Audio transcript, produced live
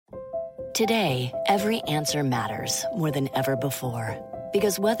Today, every answer matters more than ever before.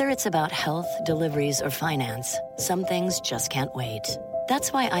 Because whether it's about health, deliveries, or finance, some things just can't wait.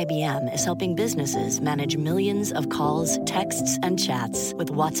 That's why IBM is helping businesses manage millions of calls, texts, and chats with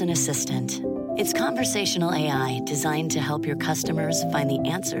Watson Assistant. It's conversational AI designed to help your customers find the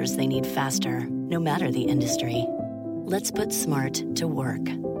answers they need faster, no matter the industry. Let's put smart to work.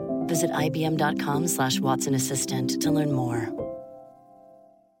 Visit IBM.com/Watson Assistant to learn more.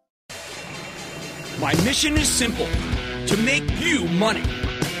 My mission is simple, to make you money.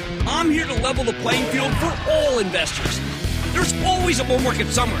 I'm here to level the playing field for all investors. There's always a bull market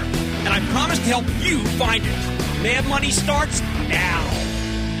somewhere, and I promise to help you find it. Mad Money starts now.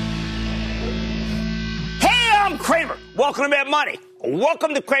 Hey, I'm Cramer. Welcome to Mad Money.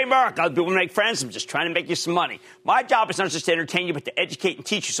 Welcome to Cramerica. I'll be able to make friends. I'm just trying to make you some money. My job is not just to entertain you, but to educate and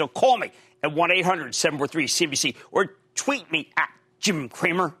teach you. So call me at 1-800-743-CBC or tweet me at Jim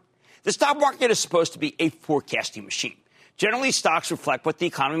Cramer. The stock market is supposed to be a forecasting machine. Generally, stocks reflect what the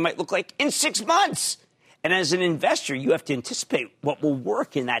economy might look like in 6 months. And as an investor, you have to anticipate what will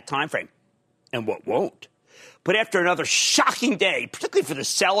work in that time frame and what won't. But after another shocking day, particularly for the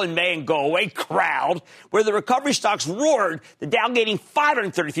sell in May and go away crowd, where the recovery stocks roared, the Dow gaining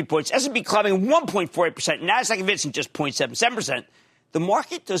 533 points, S&P climbing 1.48%, NASDAQ advancing just 0.77%, the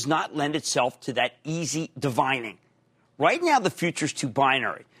market does not lend itself to that easy divining. Right now, the future's too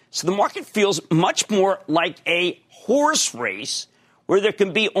binary. So the market feels much more like a horse race where there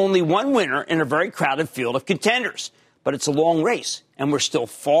can be only one winner in a very crowded field of contenders. But it's a long race, and we're still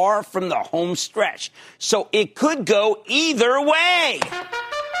far from the home stretch. So it could go either way. All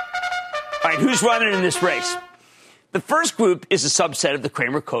right, who's running in this race? The first group is a subset of the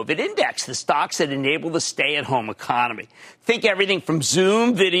Cramer COVID Index, the stocks that enable the stay-at-home economy. Think everything from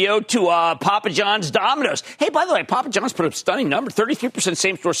Zoom video to Papa John's Domino's. Hey, by the way, Papa John's put up a stunning number, 33%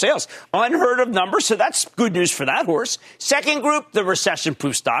 same-store sales. Unheard of number, so that's good news for that horse. Second group, the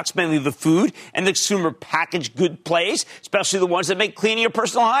recession-proof stocks, mainly the food and the consumer packaged good plays, especially the ones that make cleaning or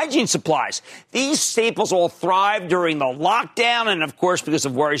personal hygiene supplies. These staples all thrived during the lockdown, and of course, because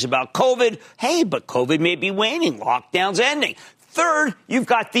of worries about COVID. Hey, but COVID may be waning. Lockdown's ending. Third, you've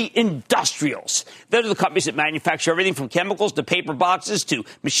got the industrials. They're the companies that manufacture everything from chemicals to paper boxes to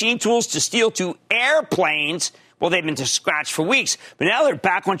machine tools to steel to airplanes. Well, they've been to scratch for weeks, but now they're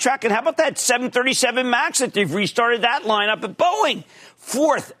back on track. And how about that 737 MAX that they've restarted that lineup at Boeing?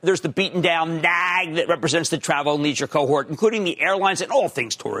 Fourth, there's the beaten down NAG that represents the travel and leisure cohort, including the airlines and all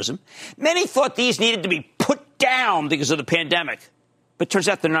things tourism. Many thought these needed to be put down because of the pandemic, but turns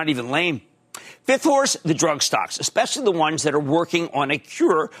out they're not even lame. Fifth horse, the drug stocks, especially the ones that are working on a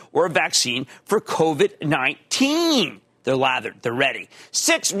cure or a vaccine for COVID-19. They're lathered. They're ready.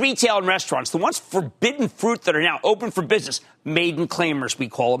 Six, retail and restaurants, the ones forbidden fruit that are now open for business, maiden claimers, we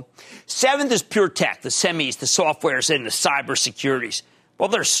call them. Seventh is pure tech, the semis, the softwares, and the cyber securities. Well,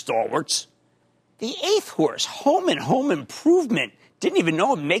 they're stalwarts. The eighth horse, home and home improvement, didn't even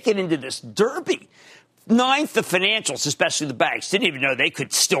know it'd make it into this derby. Ninth, the financials, especially the banks, didn't even know they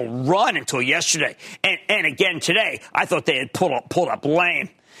could still run until yesterday. And again today, I thought they had pulled up lame.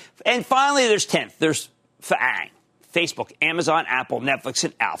 And finally, there's 10th. There's FAANG, Facebook, Amazon, Apple, Netflix,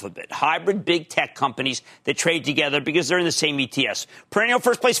 and Alphabet. Hybrid big tech companies that trade together because they're in the same ETS. Perennial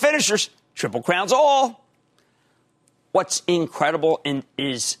first-place finishers, triple crowns all. What's incredible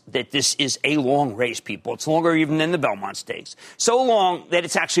is that this is a long race, people. It's longer even than the Belmont Stakes. So long that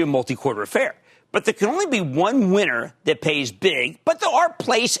it's actually a multi-quarter affair. But there can only be one winner that pays big, but there are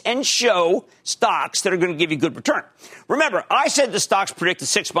place and show stocks that are going to give you good return. Remember, I said the stocks predict the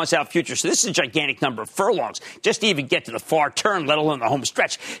 6 months out future, so this is a gigantic number of furlongs just to even get to the far turn, let alone the home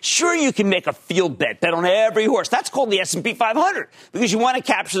stretch. Sure, you can make a field bet on every horse. That's called the S&P 500 because you want to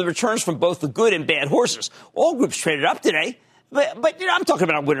capture the returns from both the good and bad horses. All groups traded up today. But you know, I'm talking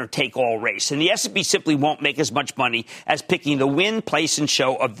about a winner-take-all race, and the S&P simply won't make as much money as picking the win, place, and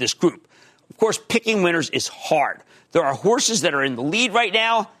show of this group. Of course, picking winners is hard. There are horses that are in the lead right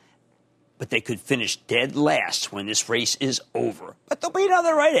now, but they could finish dead last when this race is over. But there'll be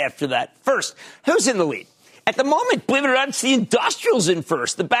another right after that. First, who's in the lead? At the moment, believe it or not, it's the industrials in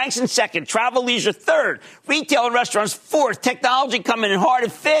first, the banks in second, travel, leisure third, retail and restaurants fourth, technology coming in hard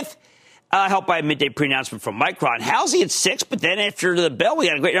at fifth. Helped by a midday pre-announcement from Micron. Halsey at 6, but then after the bell, we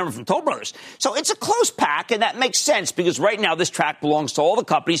got a great number from Toll Brothers. So it's a close pack, and that makes sense because right now this track belongs to all the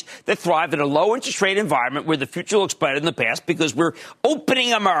companies that thrive in a low interest rate environment where the future looks better than the past because we're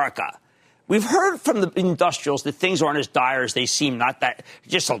opening America. We've heard from the industrials that things aren't as dire as they seem not that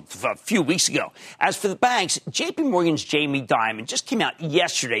just a few weeks ago. As for the banks, J.P. Morgan's Jamie Dimon just came out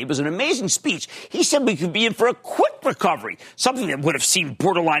yesterday. It was an amazing speech. He said we could be in for a quick recovery, something that would have seemed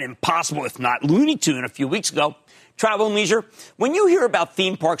borderline impossible, if not Looney Tune, a few weeks ago. Travel and leisure. When you hear about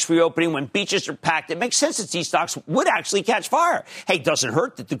theme parks reopening, when beaches are packed, it makes sense that these stocks would actually catch fire. Hey, it doesn't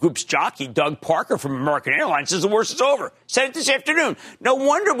hurt that the group's jockey, Doug Parker from American Airlines, says the worst is over. Said it this afternoon. No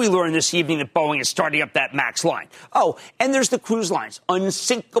wonder we learned this evening that Boeing is starting up that MAX line. Oh, and there's the cruise lines.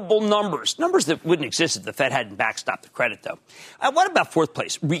 Unsinkable numbers. Numbers that wouldn't exist if the Fed hadn't backstopped the credit, though. What about fourth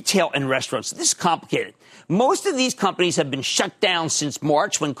place? Retail and restaurants. This is complicated. Most of these companies have been shut down since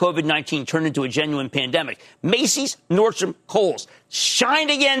March when COVID-19 turned into a genuine pandemic. Macy's, Nordstrom, Kohl's shined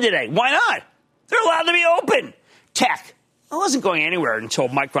again today. Why not? They're allowed to be open. Tech. It wasn't going anywhere until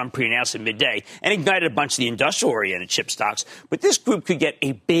Micron pre-announced at midday and ignited a bunch of the industrial-oriented chip stocks. But this group could get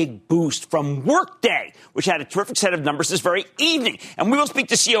a big boost from Workday, which had a terrific set of numbers this very evening. And we will speak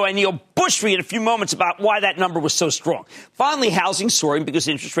to CEO Aneel Bhusri in a few moments about why that number was so strong. Finally, housing soaring because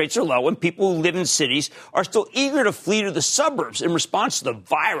interest rates are low and people who live in cities are still eager to flee to the suburbs in response to the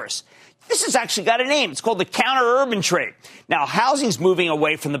virus. This has actually got a name. It's called the counter-urban trade. Now, housing's moving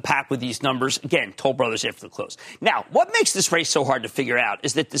away from the pack with these numbers. Again, Toll Brothers after the close. Now, what makes this race so hard to figure out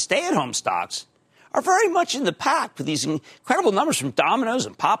is that the stay-at-home stocks are very much in the pack with these incredible numbers from Domino's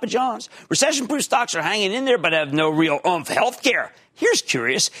and Papa John's. Recession-proof stocks are hanging in there but have no real oomph. Healthcare. Here's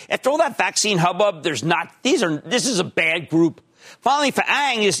curious. After all that vaccine hubbub, this is a bad group. Finally,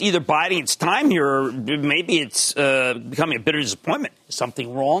 FAANG is either biding its time here or maybe it's becoming a bitter disappointment. Is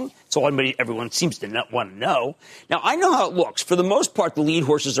something wrong? It's all everyone seems to want to know. Now, I know how it looks. For the most part, the lead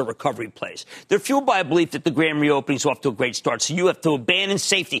horses are recovery plays. They're fueled by a belief that the grand reopening is off to a great start, so you have to abandon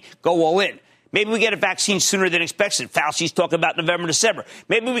safety, go all in. Maybe we get a vaccine sooner than expected. Fauci's talking about November, December.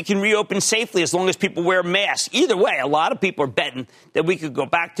 Maybe we can reopen safely as long as people wear masks. Either way, a lot of people are betting that we could go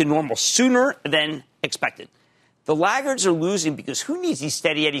back to normal sooner than expected. The laggards are losing because who needs these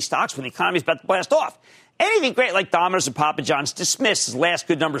steady Eddie stocks when the economy's about to blast off? Anything great like Domino's or Papa John's dismissed as last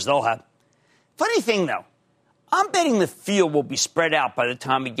good numbers they'll have. Funny thing, though, I'm betting the field will be spread out by the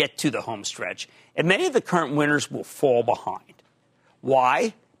time we get to the home stretch, and many of the current winners will fall behind.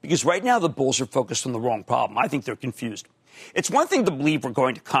 Why? Because right now the bulls are focused on the wrong problem. I think they're confused. It's one thing to believe we're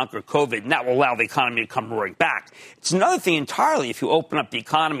going to conquer COVID, and that will allow the economy to come roaring back. It's another thing entirely if you open up the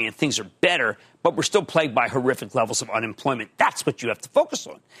economy and things are better, but we're still plagued by horrific levels of unemployment. That's what you have to focus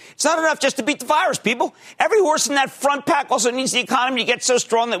on. It's not enough just to beat the virus, people. Every horse in that front pack also needs the economy to get so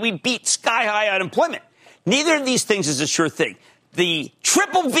strong that we beat sky-high unemployment. Neither of these things is a sure thing. The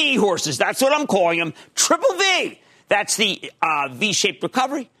triple V horses, that's what I'm calling them, triple V. That's the V-shaped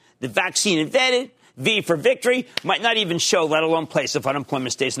recovery, the vaccine invented, V for victory, might not even show, let alone place, if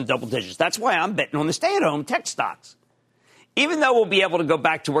unemployment stays in double digits. That's why I'm betting on the stay-at-home tech stocks. Even though we'll be able to go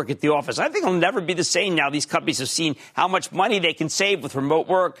back to work at the office, I think it'll never be the same now. These companies have seen how much money they can save with remote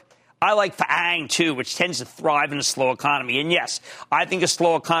work. I like FAANG, too, which tends to thrive in a slow economy. And, yes, I think a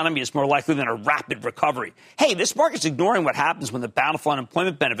slow economy is more likely than a rapid recovery. Hey, this market's ignoring what happens when the bountiful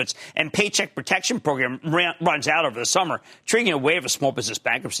unemployment benefits and paycheck protection program runs out over the summer, triggering a wave of small business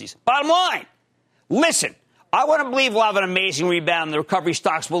bankruptcies. Bottom line, listen. I want to believe we'll have an amazing rebound. The recovery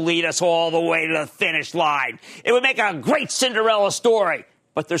stocks will lead us all the way to the finish line. It would make a great Cinderella story.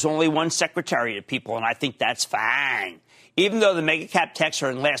 But there's only one secretary of people, and I think that's fine. Even though the mega cap techs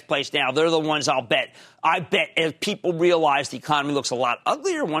are in last place now, they're the ones I'll bet. I bet if people realize the economy looks a lot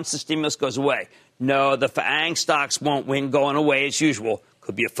uglier once the stimulus goes away. No, the FAANG stocks won't win going away as usual.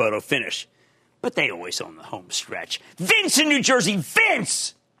 Could be a photo finish. But they always own the home stretch. Vince in New Jersey.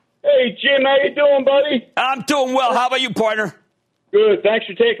 Vince! Hey, Jim, how you doing, buddy? I'm doing well. How about you, partner? Good. Thanks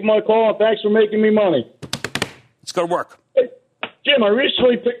for taking my call, and thanks for making me money. Let's go to work. Hey, Jim, I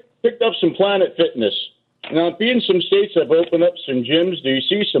recently picked up some Planet Fitness. Now, being some states have opened up some gyms, do you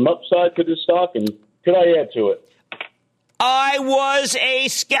see some upside to this stock, and could I add to it? I was a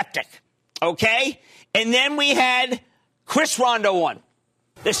skeptic, okay? And then we had Chris Rondo on,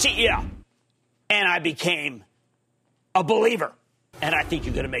 the CEO, and I became a believer. And I think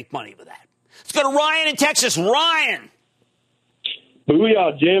you're going to make money with that. Let's go to Ryan in Texas. Ryan.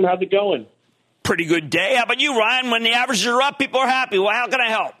 Booyah, Jim. How's it going? Pretty good day. How about you, Ryan? When the averages are up, people are happy. Well, how can I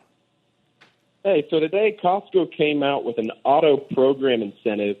help? Hey, so today Costco came out with an auto program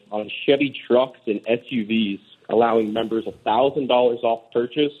incentive on Chevy trucks and SUVs, allowing members $1,000 off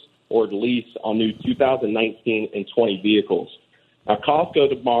purchase or lease on new 2019 and 20 vehicles. Now, Costco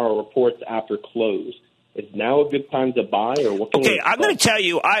tomorrow reports after close. Is now a good time to buy, or what? Okay, I'm going to tell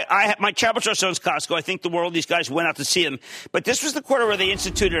you, my travel trust owns Costco. I think the world, these guys went out to see them. But this was the quarter where they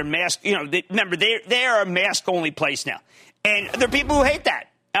instituted a mask. Remember, they are a mask-only place now. And there are people who hate that.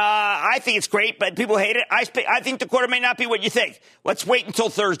 I think it's great, but people hate it. I think the quarter may not be what you think. Let's wait until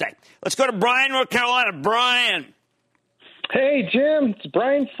Thursday. Let's go to Brian, North Carolina. Brian. Hey, Jim. It's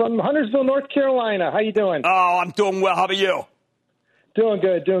Brian from Huntersville, North Carolina. How you doing? Oh, I'm doing well. How about you? Doing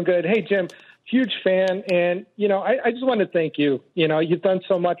good. Hey, Jim. Huge fan, and, I just want to thank you. You've done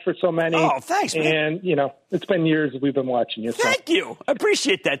so much for so many. Oh, thanks, man. And, it's been years we've been watching you. Thank you. I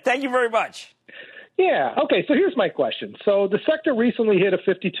appreciate that. Thank you very much. Yeah. Okay, so here's my question. So the sector recently hit a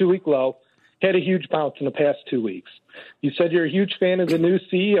 52-week low, had a huge bounce in the past 2 weeks. You said you're a huge fan of the new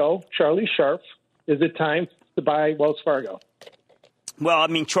CEO, Charlie Scharf. Is it time to buy Wells Fargo? Well,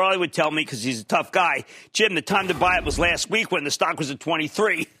 Charlie would tell me because he's a tough guy. Jim, the time to buy it was last week when the stock was at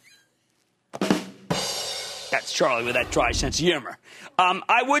 23. That's Charlie with that dry sense of humor.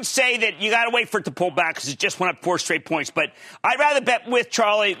 I would say that you got to wait for it to pull back because it just went up 4 straight points. But I'd rather bet with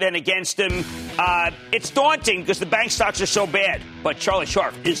Charlie than against him. It's daunting because the bank stocks are so bad. But Charlie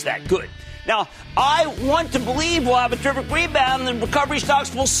Scharf is that good. Now, I want to believe we'll have a terrific rebound and recovery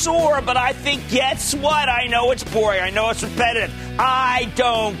stocks will soar. But I think, guess what? I know it's boring. I know it's repetitive. I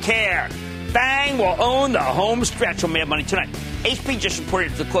don't care. Bang will own the home stretch on Mad Money tonight. HP just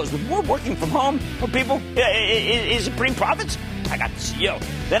reported at the close. With more working from home for people, is it bringing profits? I got the CEO.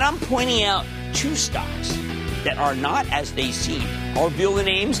 Then I'm pointing out 2 stocks that are not as they seem. I'll reveal the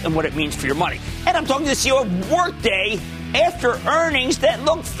names and what it means for your money. And I'm talking to the CEO of Workday after earnings that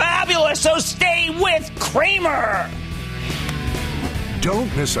look fabulous. So stay with Cramer.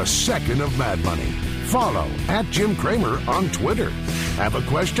 Don't miss a second of Mad Money. Follow @Jim Cramer on Twitter. Have a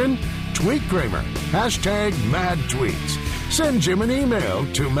question? Tweet Cramer. #MadTweets. Send Jim an email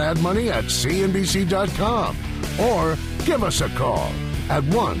to madmoney@cnbc.com or give us a call at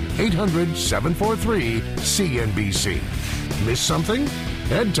 1-800-743-CNBC. Miss something?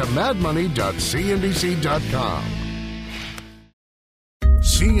 Head to madmoney.cnbc.com.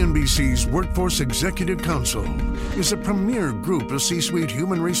 CNBC's Workforce Executive Council is a premier group of C-suite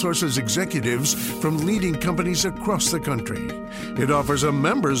human resources executives from leading companies across the country. It offers a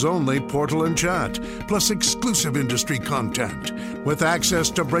members-only portal and chat, plus exclusive industry content, with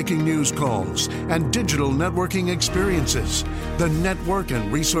access to breaking news calls and digital networking experiences. The network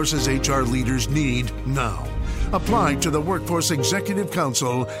and resources HR leaders need now. Apply to the Workforce Executive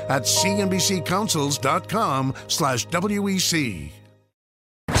Council at cnbccouncils.com/WEC.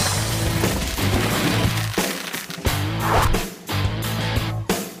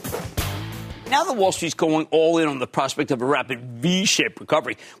 Now that Wall Street's going all in on the prospect of a rapid V-shaped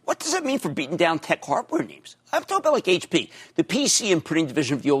recovery, what does that mean for beating down tech hardware names? I'm talking about like HP, the PC and printing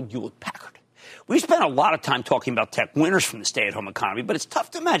division of the old Hewlett-Packard. We spent a lot of time talking about tech winners from the stay-at-home economy, but it's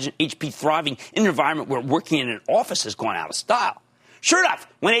tough to imagine HP thriving in an environment where working in an office has gone out of style. Sure enough,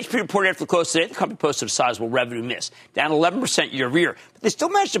 when HP reported after the close today, the company posted a sizable revenue miss, down 11% year over year. But they still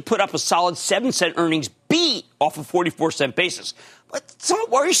managed to put up a solid 7-cent earnings beat off a 44-cent basis. But somewhat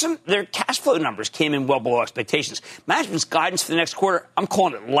worrisome, their cash flow numbers came in well below expectations. Management's guidance for the next quarter, I'm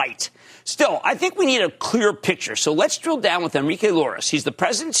calling it light. Still, I think we need a clear picture. So let's drill down with Enrique Lores. He's the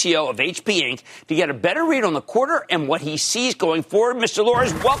president and CEO of HP Inc. to get a better read on the quarter and what he sees going forward. Mr.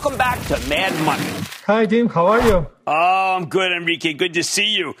 Lores, welcome back to Mad Money. Hi, Jim. How are you? Oh, I'm good, Enrique. Good to see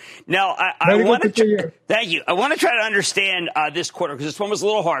you. Now, I want to thank you. I want to try to understand this quarter because this one was a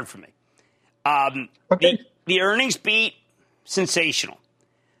little hard for me. Okay. The earnings beat, sensational.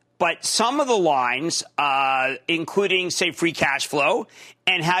 But some of the lines, including, say, free cash flow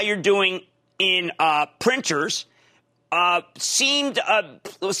and how you're doing in printers, seemed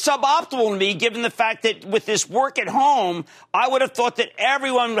suboptimal to me, given the fact that with this work at home, I would have thought that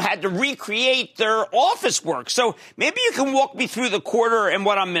everyone had to recreate their office work. So maybe you can walk me through the quarter and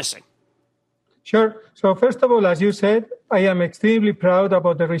what I'm missing. Sure. So first of all, as you said, I am extremely proud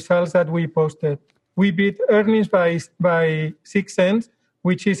about the results that we posted. We beat earnings by 6 cents,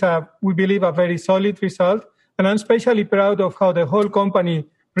 which is, we believe, a very solid result. And I'm especially proud of how the whole company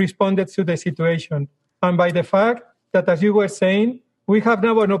responded to the situation. And by the fact that, as you were saying, we have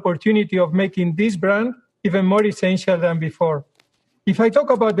now an opportunity of making this brand even more essential than before. If I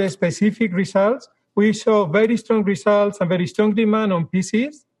talk about the specific results, we saw very strong results and very strong demand on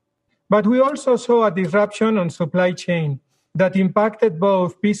PCs, but we also saw a disruption on supply chain that impacted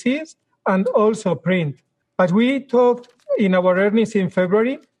both PCs and also print. As we talked in our earnings in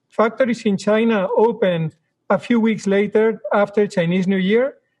February, factories in China opened a few weeks later after Chinese New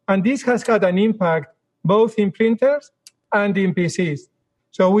Year, and this has had an impact both in printers and in PCs.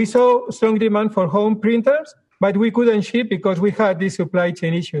 So we saw strong demand for home printers, but we couldn't ship because we had these supply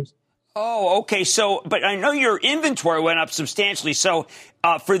chain issues. Oh, okay. So, but I know your inventory went up substantially. So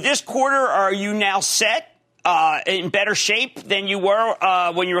for this quarter, are you now set in better shape than you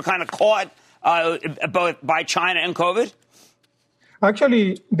were when you were kind of caught both by China and COVID?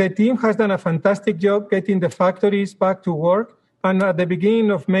 Actually, the team has done a fantastic job getting the factories back to work. And at the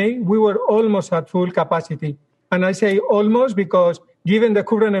beginning of May, we were almost at full capacity. And I say almost because given the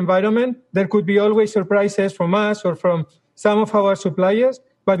current environment, there could be always surprises from us or from some of our suppliers.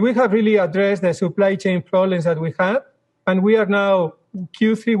 But we have really addressed the supply chain problems that we had. And we are now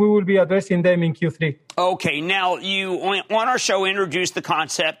Q3, we will be addressing them in Q3. Okay, now you on our show introduced the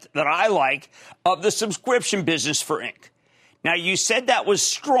concept that I like of the subscription business for Inc. Now, you said that was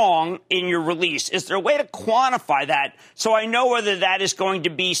strong in your release. Is there a way to quantify that so I know whether that is going to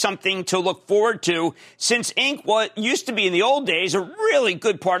be something to look forward to, since Inc., what used to be in the old days, a really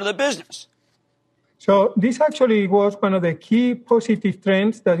good part of the business? So this actually was one of the key positive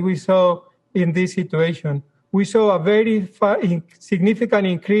trends that we saw in this situation. We saw a very significant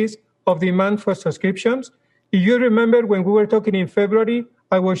increase of demand for subscriptions. If you remember when we were talking in February,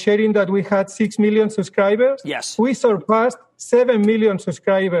 I was sharing that we had 6 million subscribers. Yes. We surpassed 7 million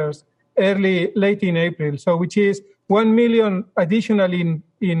subscribers late in April, so which is 1 million additionally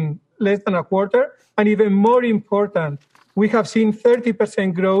in less than a quarter. And even more important, we have seen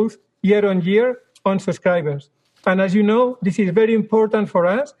 30% growth year on year on subscribers. And as you know, this is very important for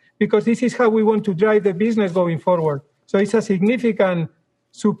us because this is how we want to drive the business going forward. So it's a significant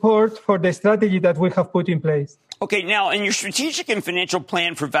support for the strategy that we have put in place. Okay, now, in your strategic and financial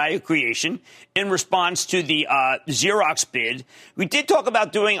plan for value creation, in response to the Xerox bid, we did talk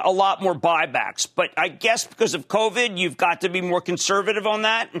about doing a lot more buybacks. But I guess because of COVID, you've got to be more conservative on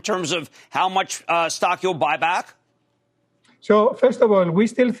that in terms of how much stock you'll buy back? So, first of all, we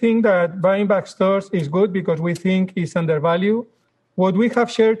still think that buying back stores is good because we think it's undervalued. What we have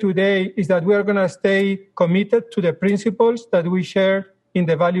shared today is that we are going to stay committed to the principles that we shared in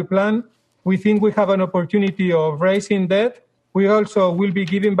the value plan. We think we have an opportunity of raising debt. We also will be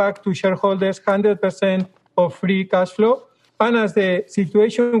giving back to shareholders 100% of free cash flow. And as the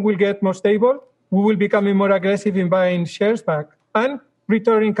situation will get more stable, we will become more aggressive in buying shares back and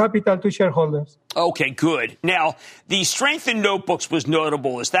returning capital to shareholders. Okay, good. Now, the strength in notebooks was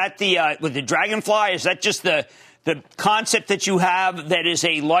notable. Is that with the Dragonfly? Is that just the concept that you have that is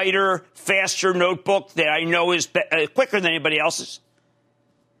a lighter, faster notebook that I know is quicker than anybody else's?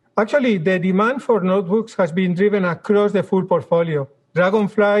 Actually, the demand for notebooks has been driven across the full portfolio.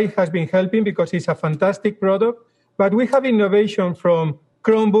 Dragonfly has been helping because it's a fantastic product, but we have innovation from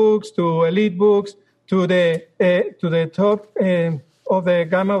Chromebooks to EliteBooks to the top of the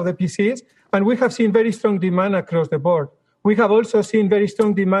gamma of the PCs, and we have seen very strong demand across the board. We have also seen very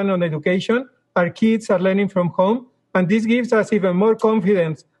strong demand on education. Our kids are learning from home, and this gives us even more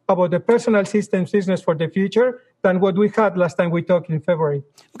confidence about the personal systems business for the future than what we had last time we talked in February.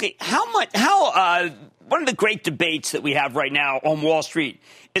 Okay, one of the great debates that we have right now on Wall Street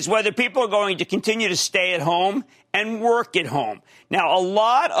is whether people are going to continue to stay at home and work at home. Now, a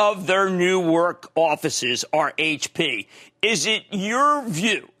lot of their new work offices are HP. Is it your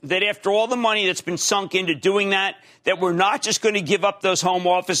view that after all the money that's been sunk into doing that we're not just going to give up those home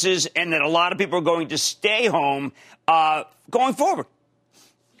offices and that a lot of people are going to stay home going forward?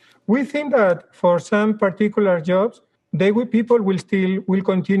 We think that for some particular jobs, people will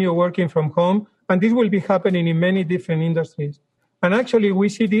continue working from home, and this will be happening in many different industries. And actually, we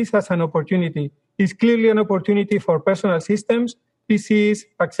see this as an opportunity. It's clearly an opportunity for personal systems, PCs,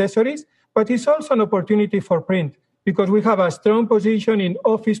 accessories, but it's also an opportunity for print because we have a strong position in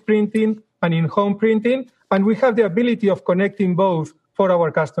office printing and in home printing, and we have the ability of connecting both for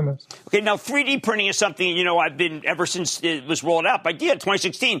our customers. Okay, now 3D printing is something, I've been, ever since it was rolled out by DIA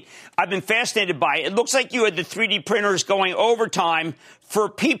 2016, I've been fascinated by it. It looks like you had the 3D printers going overtime for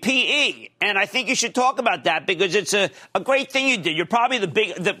PPE, and I think you should talk about that because it's a great thing you did. You're probably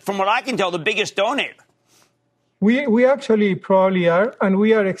from what I can tell, the biggest donator. We actually probably are, and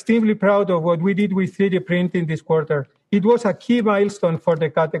we are extremely proud of what we did with 3D printing this quarter. It was a key milestone for the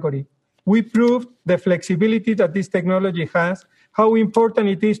category. We proved the flexibility that this technology has, how important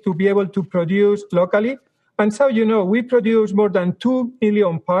it is to be able to produce locally. And so, we produce more than 2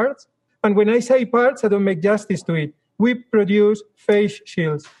 million parts. And when I say parts, I don't make justice to it. We produce face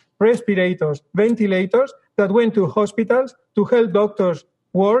shields, respirators, ventilators that went to hospitals to help doctors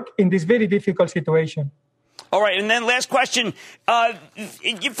work in this very difficult situation. All right, and then last question.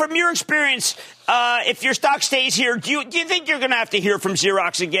 From your experience, if your stock stays here, do you think you're going to have to hear from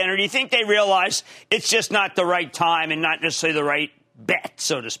Xerox again, or do you think they realize it's just not the right time and not necessarily the right bet,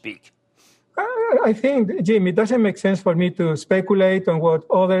 so to speak? I think, Jim, it doesn't make sense for me to speculate on what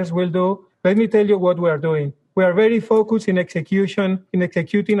others will do. Let me tell you what we are doing. We are very focused in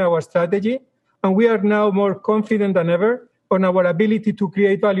executing our strategy, and we are now more confident than ever on our ability to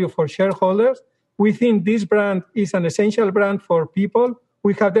create value for shareholders. We think this brand is an essential brand for people.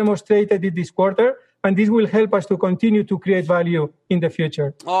 We have demonstrated it this quarter, and this will help us to continue to create value in the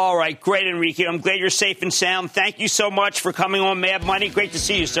future. All right. Great, Enrique. I'm glad you're safe and sound. Thank you so much for coming on Mad Money. Great to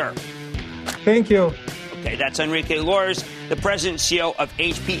see you, sir. Thank you. Okay, that's Enrique Lores, the president and CEO of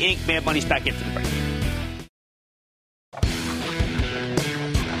HP Inc. Mad Money's back into the break.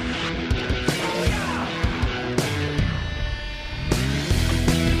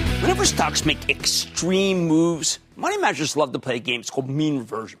 Whenever stocks make extreme moves, money managers love to play a game. It's called mean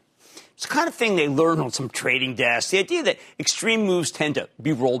reversion. It's the kind of thing they learn on some trading desks. The idea that extreme moves tend to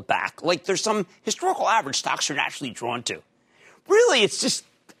be rolled back, like there's some historical average stocks are naturally drawn to. Really, it's just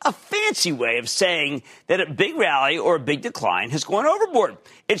a fancy way of saying that a big rally or a big decline has gone overboard.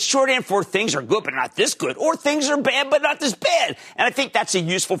 It's shorthand for things are good but not this good, or things are bad but not this bad. And I think that's a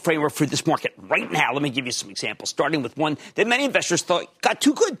useful framework for this market right now. Let me give you some examples, starting with one that many investors thought got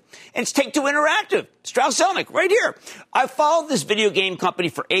too good. And it's Take-Two Interactive, Strauss-Zelnick, right here. I've followed this video game company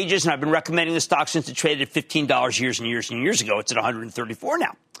for ages, and I've been recommending the stock since it traded at $15 years and years and years ago. It's at $134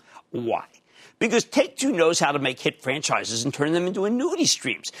 now. Why? Because Take-Two knows how to make hit franchises and turn them into annuity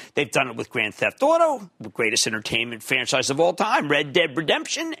streams. They've done it with Grand Theft Auto, the greatest entertainment franchise of all time, Red Dead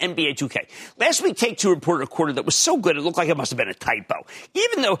Redemption, NBA 2K. Last week, Take-Two reported a quarter that was so good it looked like it must have been a typo.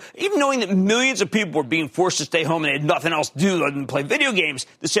 Even knowing that millions of people were being forced to stay home and they had nothing else to do other than play video games,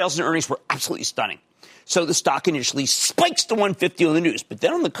 the sales and earnings were absolutely stunning. So the stock initially spikes to 150 on the news. But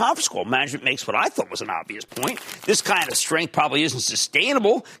then on the conference call, management makes what I thought was an obvious point. This kind of strength probably isn't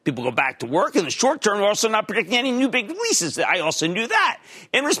sustainable. People go back to work. In the short term, we're also not predicting any new big releases. I also knew that.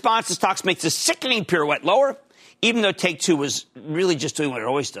 In response, the stock makes a sickening pirouette lower, even though Take-Two was really just doing what it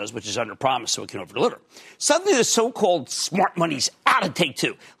always does, which is under promise so it can over-deliver. Suddenly, the so-called smart money's out of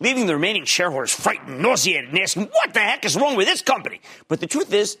Take-Two, leaving the remaining shareholders frightened, nauseated, and asking, what the heck is wrong with this company? But the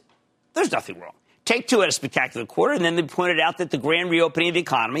truth is, there's nothing wrong. Take-Two had a spectacular quarter, and then they pointed out that the grand reopening of the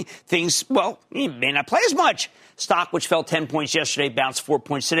economy, things, well, may not play as much. Stock, which fell 10 points yesterday, bounced 4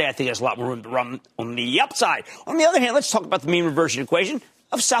 points today. I think there's a lot more room to run on the upside. On the other hand, let's talk about the mean reversion equation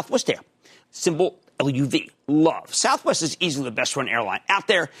of Southwest Air. Symbol LUV, love. Southwest is easily the best run airline out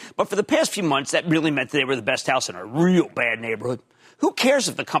there, but for the past few months, that really meant that they were the best house in a real bad neighborhood. Who cares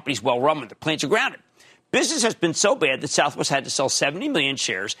if the company's well run when the planes are grounded? Business has been so bad that Southwest had to sell 70 million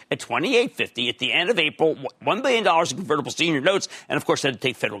shares at $28.50 at the end of April, $1 billion in convertible senior notes, and, of course, had to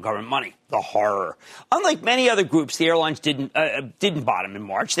take federal government money. The horror. Unlike many other groups, the airlines didn't bottom in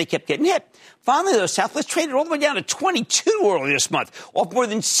March. They kept getting hit. Finally, though, Southwest traded all the way down to 22 early this month, off more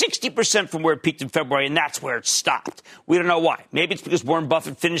than 60% from where it peaked in February, and that's where it stopped. We don't know why. Maybe it's because Warren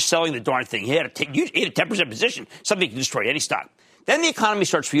Buffett finished selling the darn thing. He had a 10% position, something that can destroy any stock. Then the economy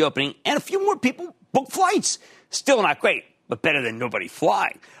starts reopening, and a few more people book flights. Still not great, but better than nobody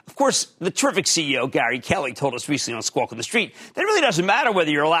flying. Of course, the terrific CEO, Gary Kelly, told us recently on Squawk on the Street that it really doesn't matter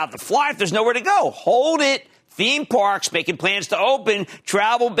whether you're allowed to fly if there's nowhere to go. Hold it. Theme parks making plans to open,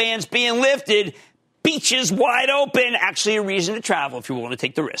 travel bans being lifted, beaches wide open, actually a reason to travel if you're willing to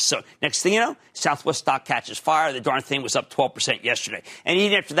take the risk. So next thing you know, Southwest stock catches fire. The darn thing was up 12% yesterday. And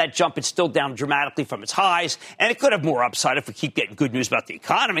even after that jump, it's still down dramatically from its highs. And it could have more upside if we keep getting good news about the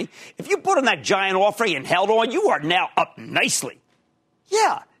economy. If you put on that giant offering and held on, you are now up nicely.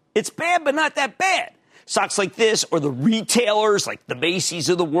 Yeah, it's bad, but not that bad. Stocks like this, or the retailers like the Macy's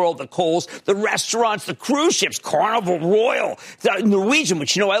of the world, the Kohl's, the restaurants, the cruise ships, Carnival, Royal, the Norwegian,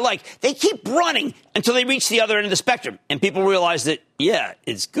 which I like, they keep running until they reach the other end of the spectrum. And people realize that, yeah,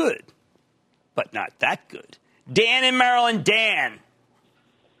 it's good, but not that good. Dan in Maryland. Dan.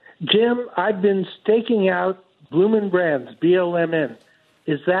 Jim, I've been staking out Bloomin' Brands, BLMN.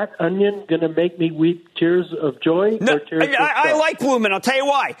 Is that onion going to make me weep tears of joy? No, or tears of I like Bloomin'. I'll tell you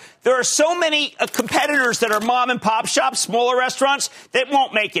why. There are so many competitors that are mom and pop shops, smaller restaurants, that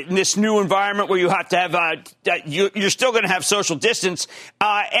won't make it in this new environment where you have to have, you're still going to have social distance,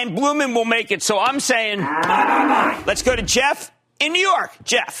 and Bloomin' will make it. So I'm saying, let's go to Jeff in New York.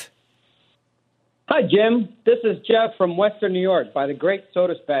 Jeff. Hi, Jim. This is Jeff from Western New York by the Great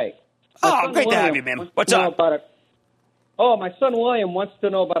Sodas Bay. Oh, great to have you, man. What's up? My son William wants to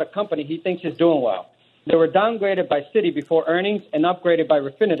know about a company he thinks is doing well. They were downgraded by Citi before earnings and upgraded by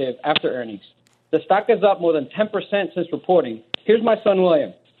Refinitiv after earnings. The stock is up more than 10% since reporting. Here's my son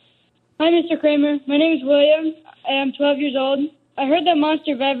William. Hi, Mr. Cramer. My name is William. I am 12 years old. I heard that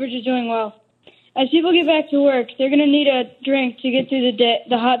Monster Beverage is doing well. As people get back to work, they're going to need a drink to get through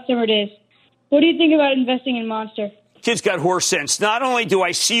the hot summer days. What do you think about investing in Monster? Kid's got horse sense. Not only do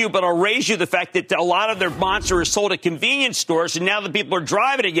I see you, but I'll raise you the fact that a lot of their Monster is sold at convenience stores, and now that people are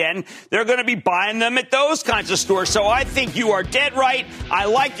driving again, they're going to be buying them at those kinds of stores. So I think you are dead right. I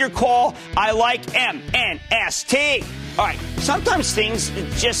like your call. I like MNST. All right, sometimes things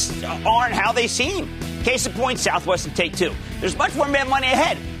just aren't how they seem. Case in point, Southwest and Take Two. There's much more Mad Money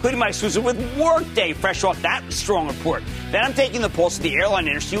ahead, including my exclusive with Workday, fresh off that strong report. Then I'm taking the pulse of the airline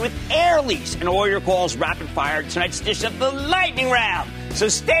industry with Air Lease, and all your calls rapid fire tonight's edition of the Lightning Round. So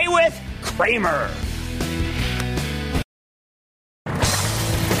stay with Cramer.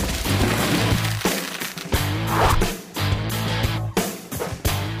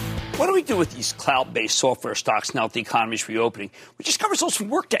 What do we do with these cloud-based software stocks now that the economy is reopening? We just covered results from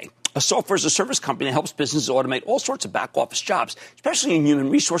Workday, a software-as-a-service company that helps businesses automate all sorts of back-office jobs, especially in human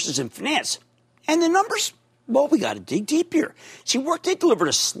resources and finance. And the numbers? Well, we got to dig deep here. See, Workday delivered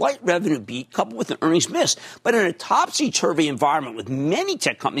a slight revenue beat coupled with an earnings miss. But in a topsy-turvy environment with many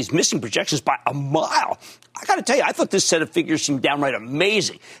tech companies missing projections by a mile, I got to tell you, I thought this set of figures seemed downright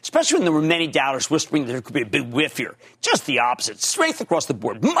amazing, especially when there were many doubters whispering that there could be a big whiff here. Just the opposite. Strength across the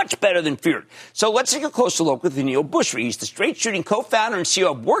board. Much better than feared. So let's take a closer look with Aneel Bhusri. He's the straight-shooting co-founder and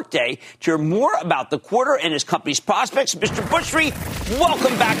CEO of Workday. To hear more about the quarter and his company's prospects, Mr. Bhusri,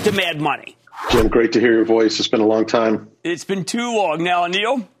 welcome back to Mad Money. Jim, great to hear your voice. It's been a long time. It's been too long. Now,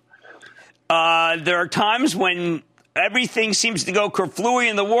 Aneel, there are times when everything seems to go kerflooey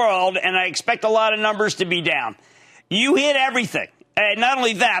in the world, and I expect a lot of numbers to be down. You hit everything. And not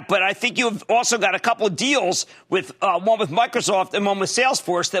only that, but I think you've also got a couple of deals with one with Microsoft and one with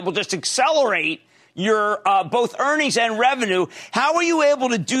Salesforce that will just accelerate your both earnings and revenue. How are you able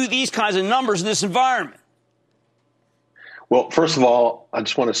to do these kinds of numbers in this environment? Well, first of all, I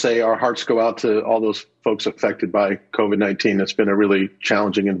just want to say our hearts go out to all those folks affected by COVID-19. It's been a really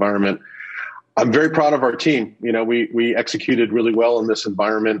challenging environment. I'm very proud of our team. You know, we executed really well in this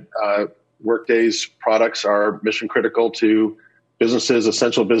environment. Workday's products are mission critical to businesses,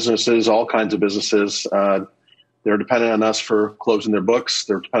 essential businesses, all kinds of businesses. They're dependent on us for closing their books.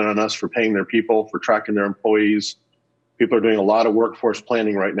 They're dependent on us for paying their people, for tracking their employees. People are doing a lot of workforce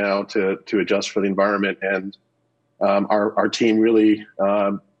planning right now to adjust for the environment. And our team really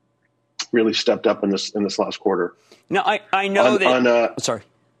stepped up in this last quarter. Now, I know sorry.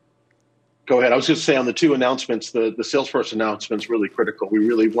 Go ahead. I was going to say on the two announcements, the Salesforce announcement's really critical. We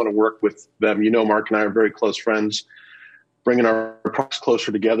really want to work with them. You know, Mark and I are very close friends, bringing our products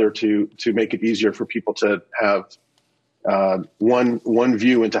closer together to make it easier for people to have one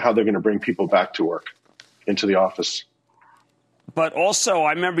view into how they're going to bring people back to work, into the office. But also,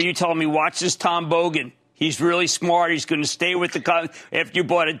 I remember you telling me, watch this Tom Bogan. He's really smart. He's going to stay with after you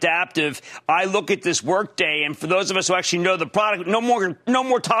bought Adaptive. I look at this Workday, and for those of us who actually know the product, no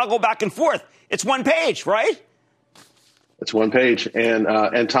more toggle back and forth. It's one page, right? It's one page,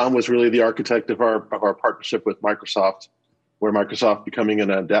 and Tom was really the architect of our partnership with Microsoft, where Microsoft becoming an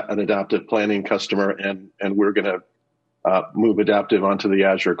Adaptive planning customer, and we're going to move Adaptive onto the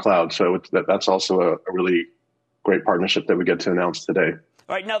Azure cloud. So that's also a really great partnership that we get to announce today.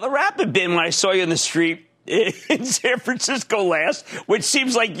 All right, now the rapid bin, when I saw you in the street in San Francisco last, which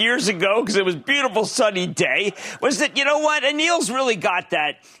seems like years ago because it was a beautiful sunny day, was that, you know what, Aneel's really got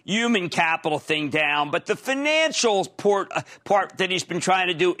that human capital thing down, but the financial part that he's been trying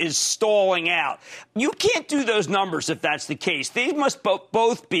to do is stalling out. You can't do those numbers if that's the case. They must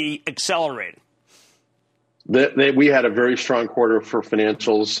both be accelerated. We had a very strong quarter for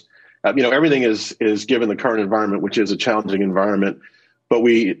financials. Everything is given the current environment, which is a challenging environment. But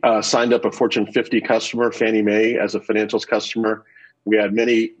we signed up a Fortune 50 customer, Fannie Mae, as a financials customer. We had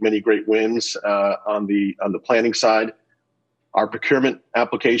many, many great wins on the planning side. Our procurement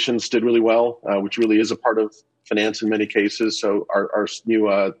applications did really well, which really is a part of finance in many cases. So our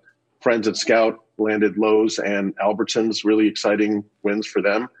new friends at Scout landed Lowe's and Albertsons, really exciting wins for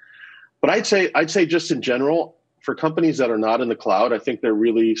them. But I'd say just in general, for companies that are not in the cloud, I think they're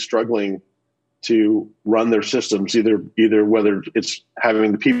really struggling to run their systems, either whether it's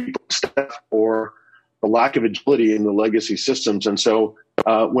having the people staff or the lack of agility in the legacy systems. And so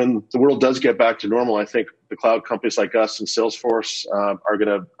when the world does get back to normal, I think the cloud companies like us and Salesforce are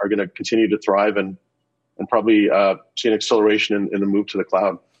gonna continue to thrive and probably see an acceleration in the move to the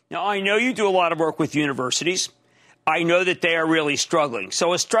cloud. Now, I know you do a lot of work with universities. I know that they are really struggling.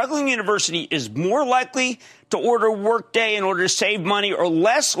 So a struggling university is more likely to order Workday in order to save money, or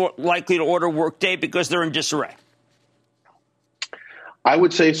less likely to order Workday because they're in disarray? I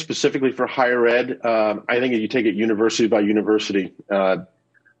would say specifically for higher ed, I think if you take it university by university,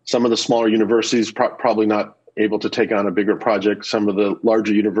 Some of the smaller universities probably not able to take on a bigger project. Some of the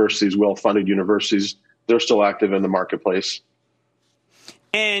larger universities, well-funded universities, they're still active in the marketplace.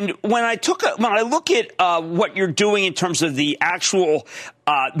 And when I look at what you're doing in terms of the actual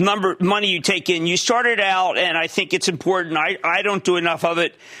money you take in, you started out, and I think it's important. I don't do enough of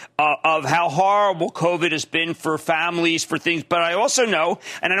it, of how horrible COVID has been for families, for things. But I also know,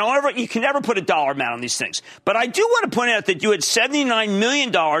 and you can never put a dollar amount on these things. But I do want to point out that you had $79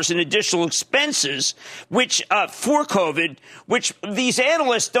 million in additional expenses, which for COVID, which these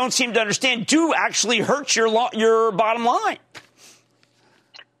analysts don't seem to understand, do actually hurt your bottom line.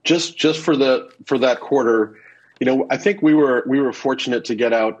 Just for that quarter, I think we were fortunate to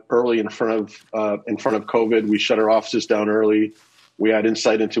get out early in front of COVID. We shut our offices down early. We had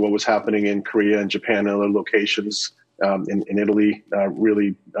insight into what was happening in Korea and Japan and other locations, in Italy.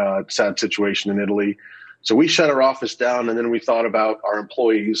 Really sad situation in Italy. So we shut our office down, and then we thought about our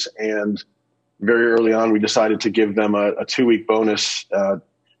employees. And very early on, we decided to give them a 2-week bonus.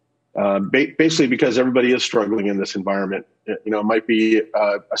 Basically because everybody is struggling in this environment. It might be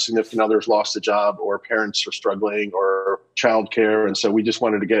a significant other's lost a job, or parents are struggling, or childcare, and so we just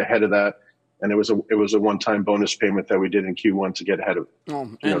wanted to get ahead of that. And it was a one-time bonus payment that we did in Q1 to get ahead of it.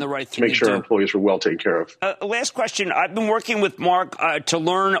 To make sure our employees were well taken care of. Last question: I've been working with Mark to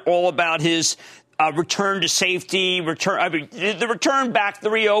learn all about his return to safety, the return back, the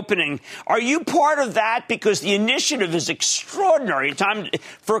reopening. Are you part of that? Because the initiative is extraordinary time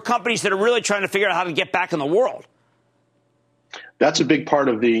for companies that are really trying to figure out how to get back in the world. That's a big part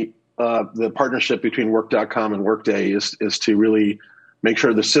of the partnership between Work.com and Workday is to really make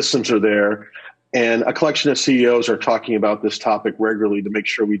sure the systems are there. And a collection of CEOs are talking about this topic regularly to make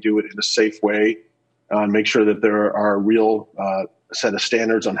sure we do it in a safe way, make sure that there are a real set of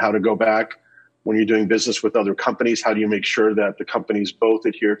standards on how to go back. When you're doing business with other companies, how do you make sure that the companies both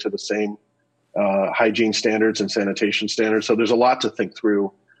adhere to the same hygiene standards and sanitation standards? So there's a lot to think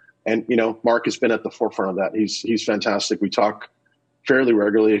through. And, Mark has been at the forefront of that. He's fantastic. We talk fairly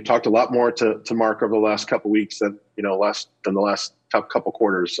regularly. I talked a lot more to Mark over the last couple of weeks than the last couple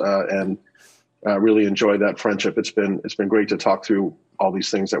quarters, and really enjoyed that friendship. It's been great to talk through all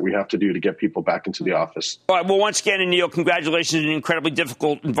these things that we have to do to get people back into the office. All right. Well, once again, Aneel, congratulations on an incredibly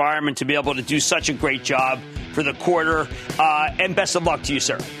difficult environment to be able to do such a great job for the quarter. And best of luck to you,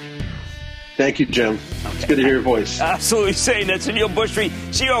 sir. Thank you, Jim. Okay. It's good to hear your voice. Absolutely. Saying that's Aneel Bhusri,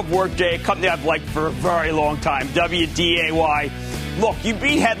 CEO of Workday, a company I've liked for a very long time, WDAY. Look, you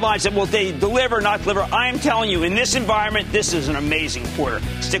beat headlines that will they deliver, not deliver. I am telling you, in this environment, this is an amazing quarter.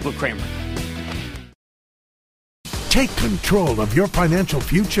 Stick with Cramer. Take control of your financial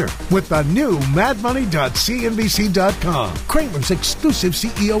future with the new madmoney.cnbc.com. Cramer's exclusive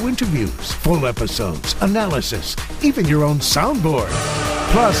CEO interviews, full episodes, analysis, even your own soundboard.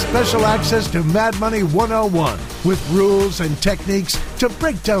 Plus special access to Mad Money 101 with rules and techniques to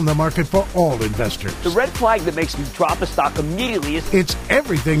break down the market for all investors. The red flag that makes me drop a stock immediately is... It's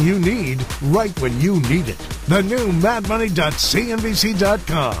everything you need right when you need it. The new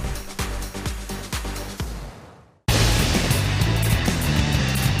madmoney.cnbc.com.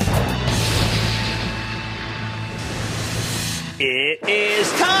 It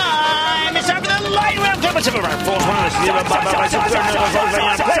is time. It's time for the lightning round.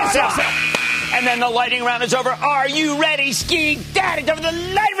 And then the lightning round is over. Are you ready, Ski Daddy? Time for the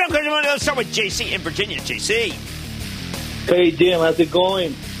lightning round. Let's start with JC in Virginia. JC. Hey, Jim. How's it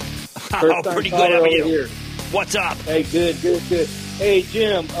going? Pretty good. How about you? Here. What's up? Hey, good. Hey,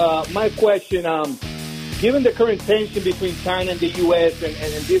 Jim, my question, given the current tension between China and the U.S. and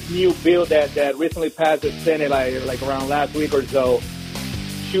this new bill that recently passed the Senate like around last week or so,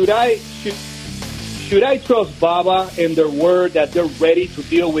 should I trust Baba and their word that they're ready to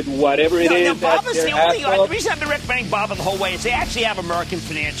deal with whatever it is? Baba's the only. The reason I've been recommending Baba the whole way is they actually have American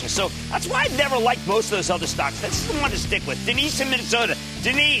financials. So that's why I've never liked most of those other stocks. That's the one to stick with. Denise in Minnesota.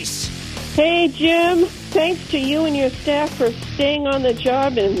 Denise. Hey, Jim. Thanks to you and your staff for staying on the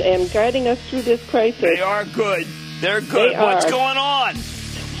job and guiding us through this crisis. They are good. They're good. What's going on?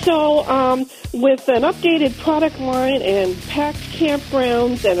 So, with an updated product line and packed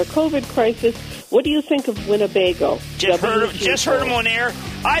campgrounds and a COVID crisis, what do you think of Winnebago? Just heard him on air.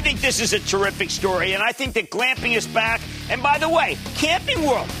 I think this is a terrific story, and I think that glamping is back. And by the way, Camping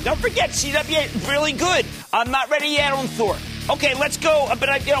World, don't forget, CWA, really good. I'm not ready yet on Thor. Okay, let's go.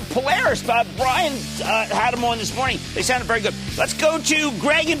 But, Polaris, Brian had them on this morning. They sounded very good. Let's go to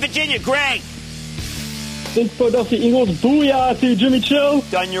Greg in Virginia. Greg. Thanks, Philadelphia Eagles. Booyah to you, Jimmy Chill.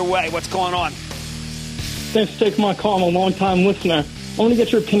 Done your way. What's going on? Thanks for taking my call. I'm a long-time listener. I want to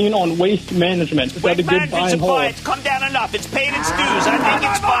get your opinion on waste management. Is that a good buy and hold? It's come down enough. It's paid its dues. I think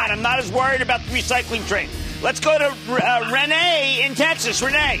it's fine. is worried about the recycling train. Let's go to Renee in Texas.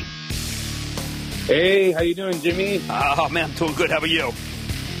 Renee. Hey, how you doing, Jimmy? Oh, man, I'm doing good. How about you?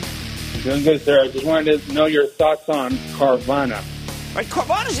 I'm doing good, sir. I just wanted to know your thoughts on Carvana. Right,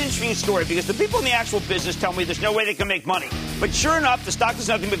 Carvana's an interesting story because the people in the actual business tell me there's no way they can make money. But sure enough, the stock is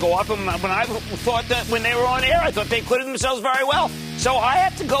not going to go up. And when I thought that when they were on air, I thought they acquitted themselves very well. So I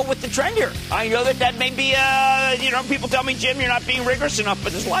have to go with the trend here. I know that may be, people tell me, Jim, you're not being rigorous enough,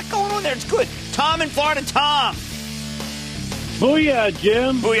 but there's a lot going on there. It's good. Tom in Florida. Tom. Booyah,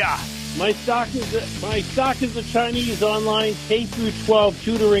 Jim. Booyah. My stock is a Chinese online K-12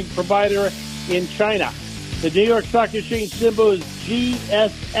 tutoring provider in China. The New York Stock Exchange symbol is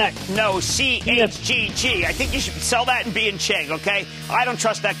GSX. No, CHGG. I think you should sell that and be in Cheng, okay? I don't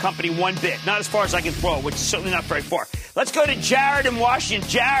trust that company one bit. Not as far as I can throw, which is certainly not very far. Let's go to Jared in Washington.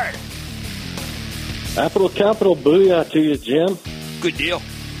 Jared. Capital, booyah to you, Jim. Good deal.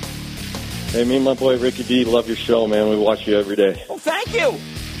 Hey, me and my boy Ricky D love your show, man. We watch you every day. Well, thank you,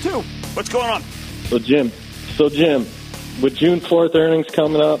 too. What's going on? So, Jim, with June 4th earnings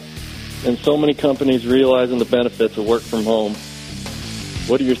coming up and so many companies realizing the benefits of work from home,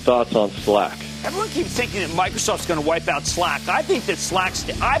 what are your thoughts on Slack? Everyone keeps thinking that Microsoft's going to wipe out Slack. I think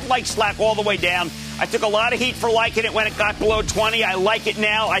that I've liked Slack all the way down. I took a lot of heat for liking it when it got below 20. I like it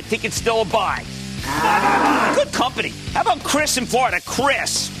now. I think it's still a buy. Good company. How about Chris in Florida?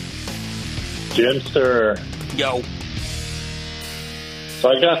 Chris. Jim, sir. Yo. So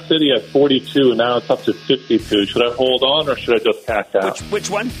I got Citi at 42, and now it's up to 52. Should I hold on, or should I just cash out?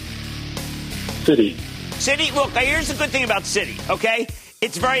 Which one? Citi. Citi, look, here's the good thing about Citi, okay?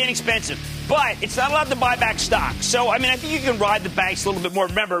 It's very inexpensive, but it's not allowed to buy back stock. So, I think you can ride the banks a little bit more.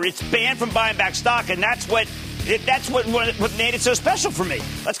 Remember, it's banned from buying back stock, and that's what made it so special for me.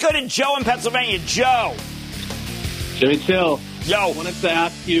 Let's go to Joe in Pennsylvania. Joe. Jimmy Chill. Yo. I wanted to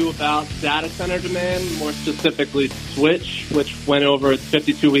ask you about data center demand, more specifically Switch, which went over its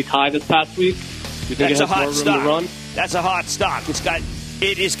 52-week high this past week. Do you think it has more room to run? That's a hot stock.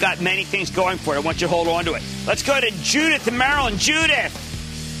 It has got many things going for it. I want you to hold on to it. Let's go to Judith in Maryland. Judith.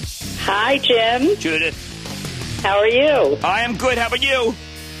 Hi, Jim. Judith. How are you? I am good. How about you?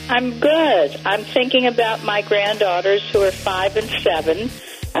 I'm good. I'm thinking about my granddaughters who are 5 and 7.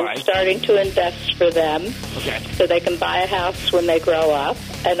 I'm starting to invest for them so they can buy a house when they grow up.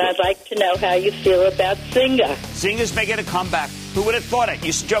 And I'd like to know how you feel about Zynga. Zynga's making a comeback. Who would have thought it? You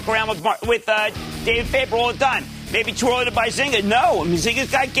used to joke around with David Faber all the time. Maybe too early to buy Zynga. No,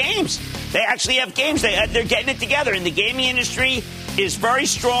 Zynga's got games. They actually have games. They're getting it together. And the gaming industry is very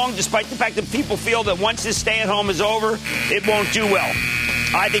strong, despite the fact that people feel that once this stay-at-home is over, it won't do well.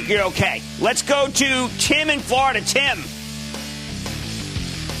 I think you're okay. Let's go to Tim in Florida. Tim.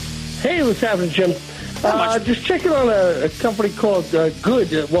 Hey, what's happening, Jim? Just checking on a company called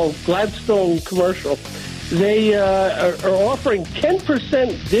Gladstone Commercial. They are offering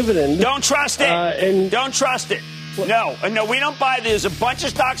 10% dividend. Don't trust it. Don't trust it. No, we don't buy. There's a bunch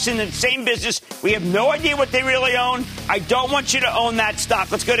of stocks in the same business. We have no idea what they really own. I don't want you to own that stock.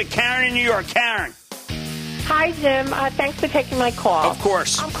 Let's go to Karen in New York. Karen. Hi, Jim. Thanks for taking my call. Of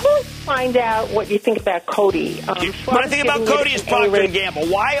course. I'm calling to find out what you think about Cody. What I think about Cody is Procter & Gamble.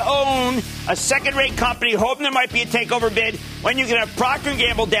 Why own a second-rate company hoping there might be a takeover bid when you can have Procter &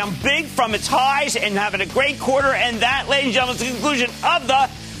 Gamble down big from its highs and having a great quarter? And that, ladies and gentlemen, is the conclusion of the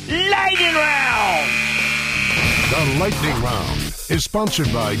Lightning Round. The Lightning Round is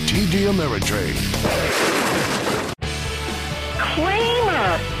sponsored by TD Ameritrade.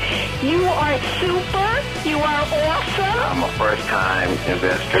 Cramer, you are super. You are awesome. I'm a first-time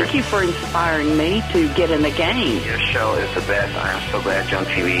investor. Thank you for inspiring me to get in the game. Your show is the best. I'm so glad you're on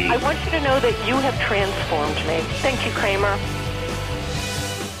TV. I want you to know that you have transformed me. Thank you, Cramer.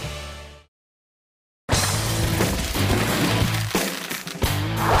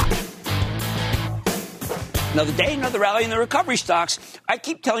 Another day, another rally in the recovery stocks. I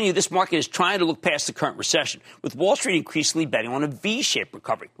keep telling you this market is trying to look past the current recession, with Wall Street increasingly betting on a V-shaped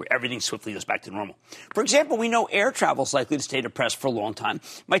recovery, where everything swiftly goes back to normal. For example, we know air travel is likely to stay depressed for a long time.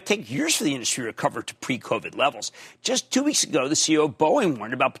 It might take years for the industry to recover to pre-COVID levels. Just 2 weeks ago, the CEO of Boeing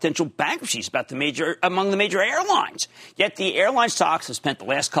warned about potential bankruptcies among the major airlines. Yet the airline stocks have spent the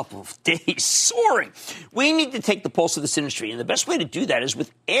last couple of days soaring. We need to take the pulse of this industry, and the best way to do that is with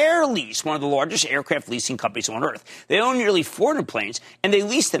Air Lease, one of the largest aircraft leasing companies on earth. They own nearly 400 planes, and they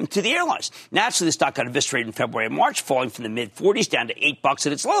lease them to the airlines. Naturally, the stock got eviscerated in February and March, falling from the mid-40s down to $8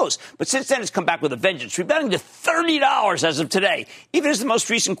 at its lows. But since then, it's come back with a vengeance, rebounding to $30 as of today, even as the most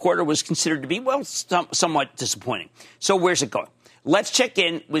recent quarter was considered to be, somewhat disappointing. So where's it going? Let's check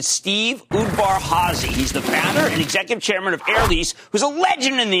in with Steve Udvar-Hazy. He's the founder and executive chairman of Lease, who's a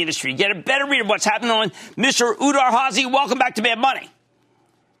legend in the industry. Get a better read of what's happening on Mr. Udvar-Hazy. Welcome back to Mad Money.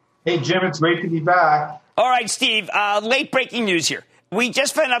 Hey, Jim, it's great to be back. All right, Steve, late breaking news here. We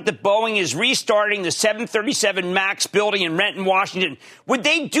just found out that Boeing is restarting the 737 MAX building in Renton, Washington. Would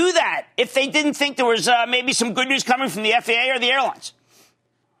they do that if they didn't think there was maybe some good news coming from the FAA or the airlines?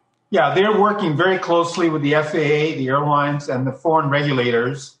 Yeah, they're working very closely with the FAA, the airlines, and the foreign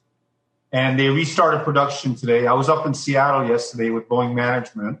regulators, and they restarted production today. I was up in Seattle yesterday with Boeing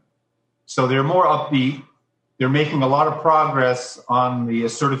management, so they're more upbeat. They're making a lot of progress on the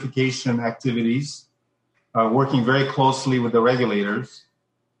certification activities, working very closely with the regulators.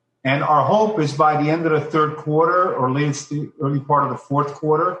 And our hope is by the end of the third quarter or latest the early part of the fourth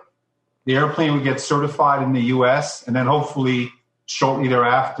quarter, the airplane will get certified in the U.S. and then hopefully shortly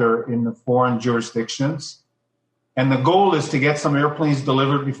thereafter in the foreign jurisdictions. And the goal is to get some airplanes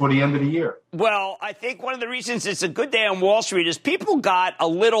delivered before the end of the year. Well, I think one of the reasons it's a good day on Wall Street is people got a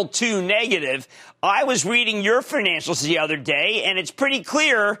little too negative. I was reading your financials the other day, and it's pretty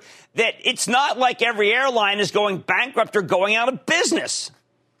clear that it's not like every airline is going bankrupt or going out of business.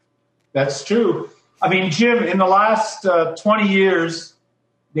 That's true. I mean, Jim, in the last 20 years,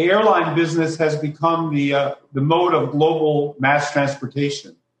 the airline business has become the mode of global mass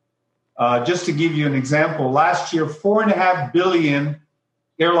transportation. Just to give you an example, last year, 4.5 billion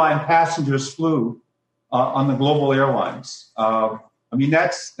airline passengers flew on the global airlines. I mean,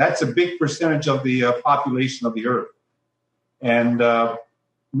 that's a big percentage of the population of the Earth. And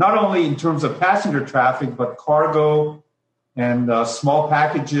not only in terms of passenger traffic, but cargo and small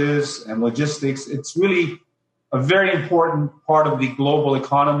packages and logistics. It's really a very important part of the global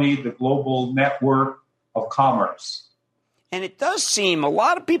economy, the global network of commerce. And it does seem a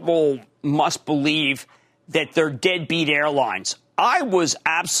lot of people must believe that they're deadbeat airlines. I was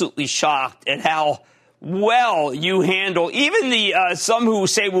absolutely shocked at how well you handle even the some who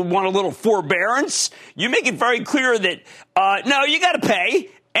say we want a little forbearance. You make it very clear that, no, you got to pay.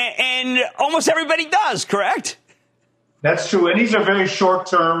 And almost everybody does, correct? That's true. And these are very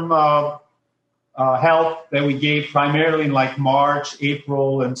short-term help that we gave primarily in like March,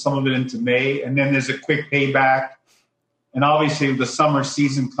 April, and some of it into May. And then there's a quick payback. And obviously, with the summer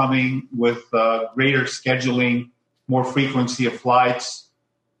season coming with greater scheduling, more frequency of flights,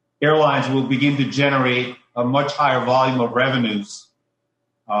 airlines will begin to generate a much higher volume of revenues.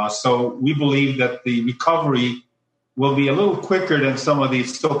 So we believe that the recovery will be a little quicker than some of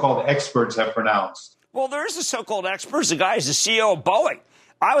these so-called experts have pronounced. Well, there's the so-called experts. The guy is the CEO of Boeing.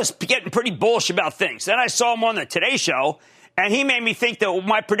 I was getting pretty bullish about things. Then I saw him on the Today Show, and he made me think that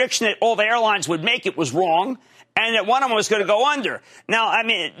my prediction that all the airlines would make it was wrong, and that one of them was going to go under. Now, I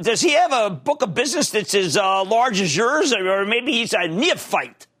mean, does he have a book of business that's as large as yours, or maybe he's a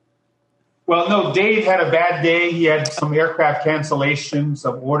neophyte? Well, no, Dave had a bad day. He had some aircraft cancellations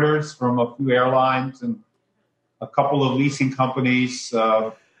of orders from a few airlines, and a couple of leasing companies,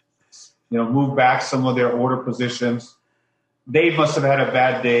 moved back some of their order positions. Dave must have had a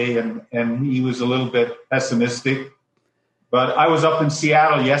bad day, and he was a little bit pessimistic. But I was up in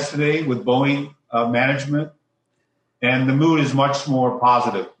Seattle yesterday with Boeing management, and the mood is much more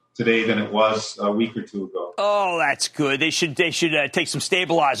positive today than it was a week or two ago. Oh, that's good. They should take some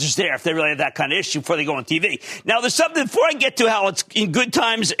stabilizers there if they really have that kind of issue before they go on TV. Now, there's something, before I get to how it's in good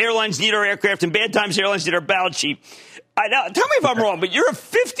times, airlines need our aircraft, and bad times, airlines need our balance sheet. Now, tell me if I'm wrong, but you're a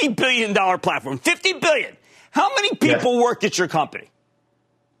 $50 billion platform. $50 billion. How many people work at your company?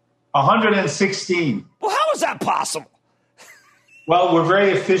 116. Well, how is that possible? Well, we're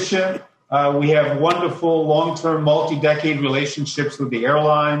very efficient. We have wonderful long-term, multi-decade relationships with the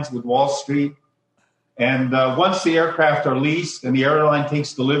airlines, with Wall Street. And once the aircraft are leased and the airline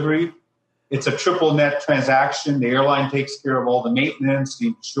takes delivery, it's a triple net transaction. The airline takes care of all the maintenance, the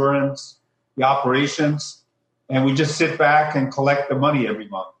insurance, the operations, and we just sit back and collect the money every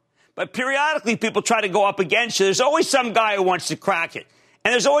month. But periodically, people try to go up against you. There's always some guy who wants to crack it.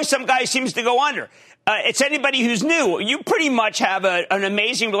 And there's always some guy who seems to go under. It's anybody who's new. You pretty much have an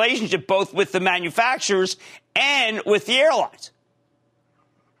amazing relationship both with the manufacturers and with the airlines.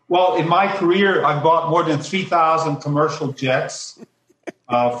 Well, in my career, I've bought more than 3,000 commercial jets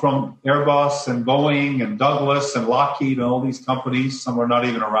from Airbus and Boeing and Douglas and Lockheed and all these companies. Some are not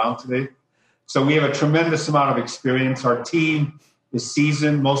even around today. So we have a tremendous amount of experience. Our team is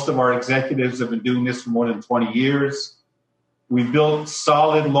seasoned. Most of our executives have been doing this for more than 20 years. We've built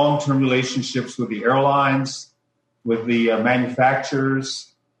solid long-term relationships with the airlines, with the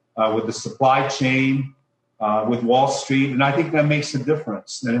manufacturers, with the supply chain, with Wall Street. And I think that makes a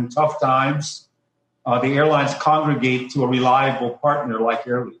difference. And in tough times, the airlines congregate to a reliable partner like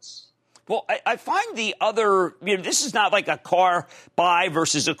Air Lease. Well, I find the other, this is not like a car buy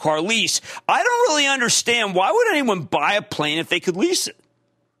versus a car lease. I don't really understand, why would anyone buy a plane if they could lease it?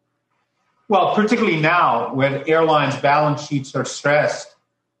 Well, particularly now when airlines' balance sheets are stressed,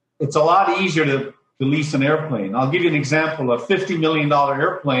 it's a lot easier to lease an airplane. I'll give you an example. A $50 million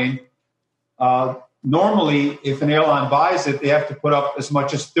airplane, normally if an airline buys it, they have to put up as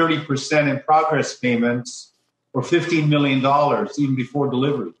much as 30% in progress payments or $15 million even before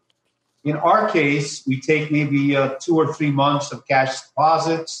delivery. In our case, we take maybe 2 or 3 months of cash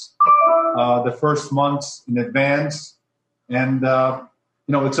deposits, the first months in advance. And,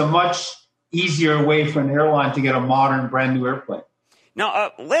 it's a much easier way for an airline to get a modern, brand new airplane.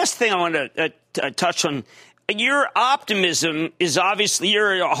 Now, last thing I want to touch on, your optimism is obviously,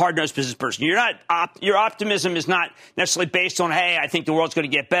 you're a hard-nosed business person. Your optimism is not necessarily based on, hey, I think the world's going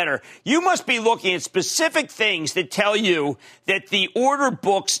to get better. You must be looking at specific things that tell you that the order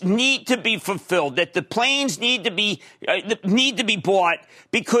books need to be fulfilled, that the planes need to be bought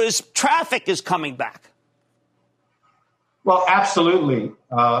because traffic is coming back. Well, absolutely.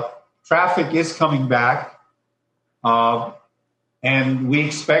 Traffic is coming back, and we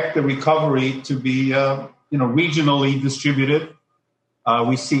expect the recovery to be regionally distributed.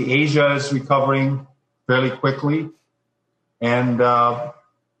 We see Asia is recovering fairly quickly. And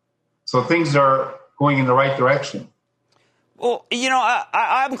so things are going in the right direction. Well,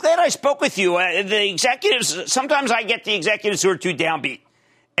 I'm glad I spoke with you. The executives, sometimes I get the executives who are too downbeat.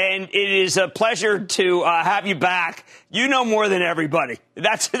 And it is a pleasure to have you back. You know more than everybody.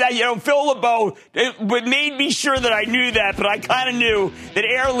 That's that. Phil LeBeau made me sure that I knew that, but I kind of knew that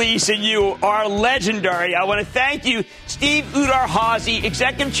Air Lease and you are legendary. I want to thank you, Steve Udvar-Hazy,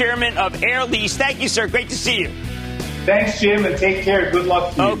 Executive Chairman of Air Lease. Thank you, sir. Great to see you. Thanks, Jim, and take care. Good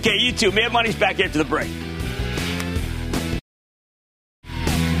luck to you. Okay, you too. Mad Money's back after the break.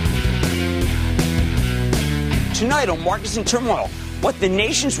 Tonight on Markets in Turmoil, what the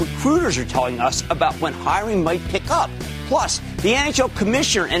nation's recruiters are telling us about when hiring might pick up. Plus, the NHL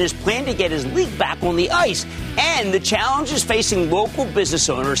commissioner and his plan to get his league back on the ice, and the challenges facing local business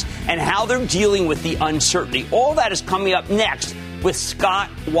owners and how they're dealing with the uncertainty. All that is coming up next with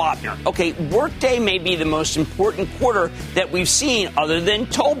Scott Wapner. Okay, Workday may be the most important quarter that we've seen other than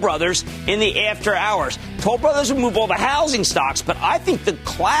Toll Brothers in the after hours. Toll Brothers will move all the housing stocks, but I think the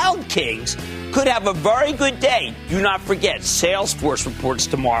Cloud Kings could have a very good day. Do not forget, Salesforce reports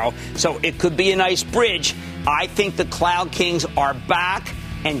tomorrow, so it could be a nice bridge. I think the Cloud Kings are back,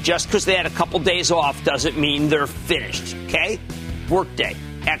 and just because they had a couple days off doesn't mean they're finished, okay? Workday,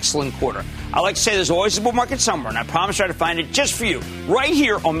 excellent quarter. I like to say there's always a bull market somewhere, and I promise I'll try to find it just for you right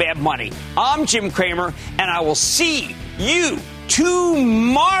here on Mad Money. I'm Jim Cramer, and I will see you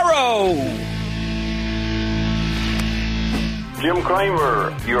tomorrow. Jim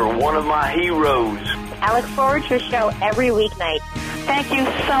Cramer, you're one of my heroes. I look forward to your show every weeknight. Thank you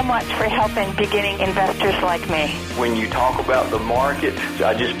so much for helping beginning investors like me. When you talk about the market,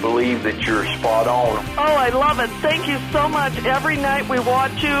 I just believe that you're spot on. Oh, I love it. Thank you so much. Every night we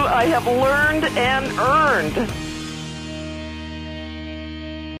watch you, I have learned and earned.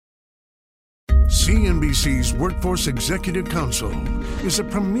 CNBC's Workforce Executive Council is a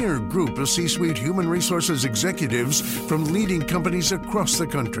premier group of C-suite human resources executives from leading companies across the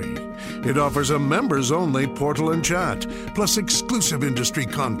country. It offers a members-only portal and chat, plus exclusive industry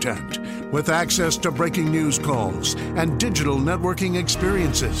content, with access to breaking news calls and digital networking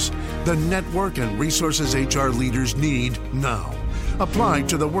experiences. The network and resources HR leaders need now. Apply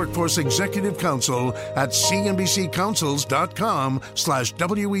to the Workforce Executive Council at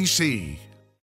cnbccouncils.com/WEC.